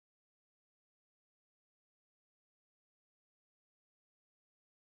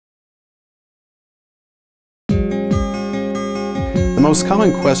The most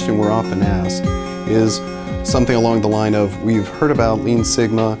common question we're often asked is something along the line of, we've heard about Lean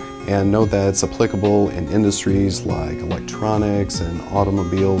Sigma and know that it's applicable in industries like electronics and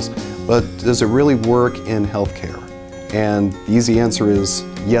automobiles, but does it really work in healthcare? And the easy answer is,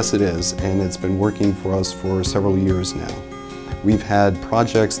 yes it is, and it's been working for us for several years now. We've had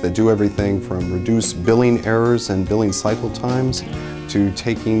projects that do everything from reduce billing errors and billing cycle times to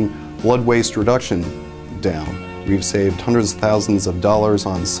taking blood waste reduction down. We've saved hundreds of thousands of dollars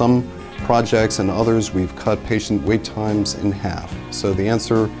on some projects, and others we've cut patient wait times in half. So the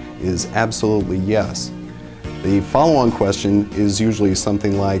answer is absolutely yes. The follow-on question is usually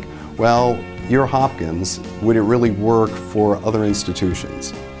something like, well, you're Hopkins, would it really work for other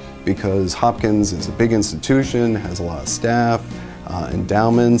institutions? Because Hopkins is a big institution, has a lot of staff,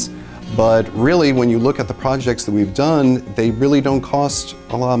 endowments, but really when you look at the projects that we've done, they really don't cost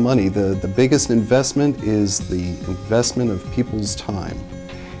a lot of money. The biggest investment is the investment of people's time.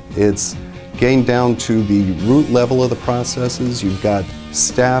 It's getting down to the root level of the processes. You've got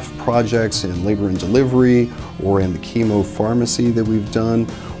staff projects in labor and delivery or in the chemo pharmacy that we've done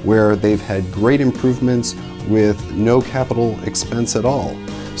where they've had great improvements with no capital expense at all.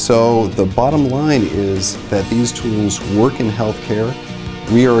 So the bottom line is that these tools work in healthcare.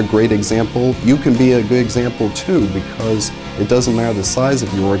 We are a great example. You can be a good example too, because it doesn't matter the size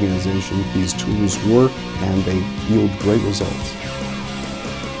of your organization, these tools work and they yield great results.